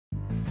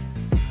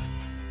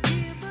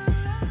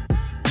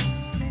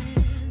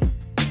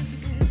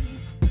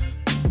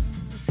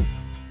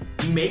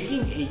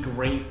Making a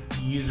great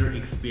user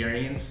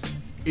experience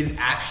is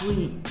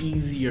actually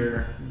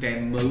easier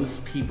than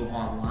most people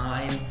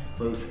online,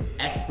 most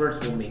experts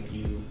will make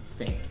you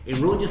think. It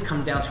really just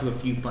comes down to a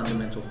few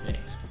fundamental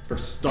things. For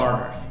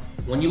starters,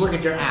 when you look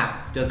at your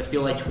app, does it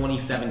feel like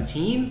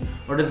 2017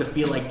 or does it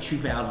feel like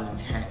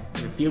 2010?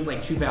 If it feels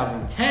like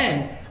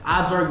 2010,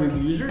 odds are your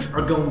users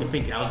are going to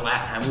think that was the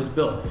last time it was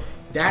built.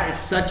 That is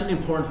such an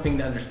important thing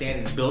to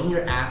understand, is building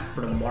your app for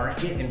the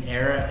market and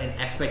era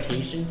and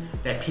expectation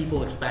that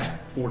people expect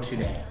for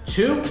today.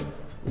 2,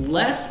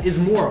 less is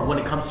more when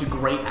it comes to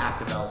great app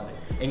development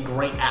and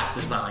great app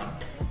design.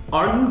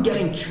 Are you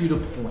getting to the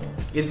point?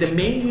 Is the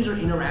main user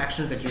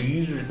interactions that your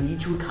users need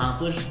to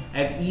accomplish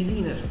as easy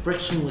and as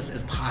frictionless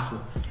as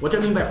possible? What do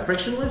I mean by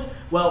frictionless?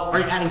 Well, are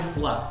you adding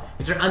fluff?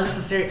 Is there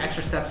unnecessary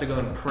extra steps to go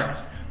and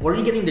press? Or are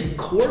you getting the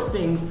core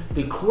things,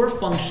 the core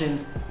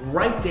functions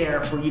right there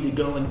for you to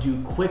go and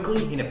do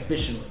quickly and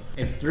efficiently?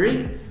 And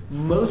 3,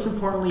 most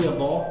importantly of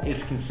all,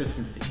 is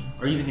consistency.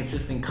 Are you using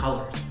consistent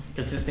colors,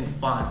 consistent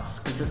fonts,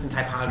 consistent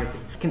typography?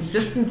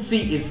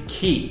 Consistency is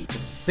key. It's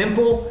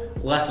simple,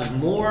 less is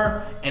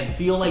more, and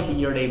feel like the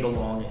year they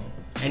belong in.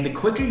 And the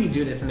quicker you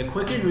do this, and the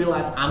quicker you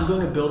realize I'm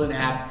going to build an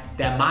app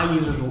that my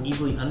users will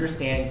easily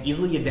understand,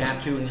 easily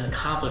adapt to, and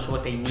accomplish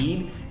what they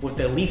need with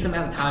the least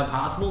amount of time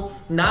possible,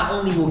 not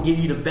only will give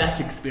you the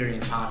best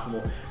experience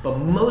possible, but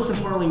most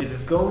importantly is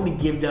it's going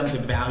to give them the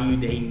value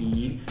they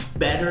need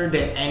better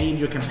than any of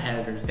your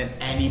competitors, than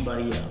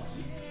anybody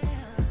else.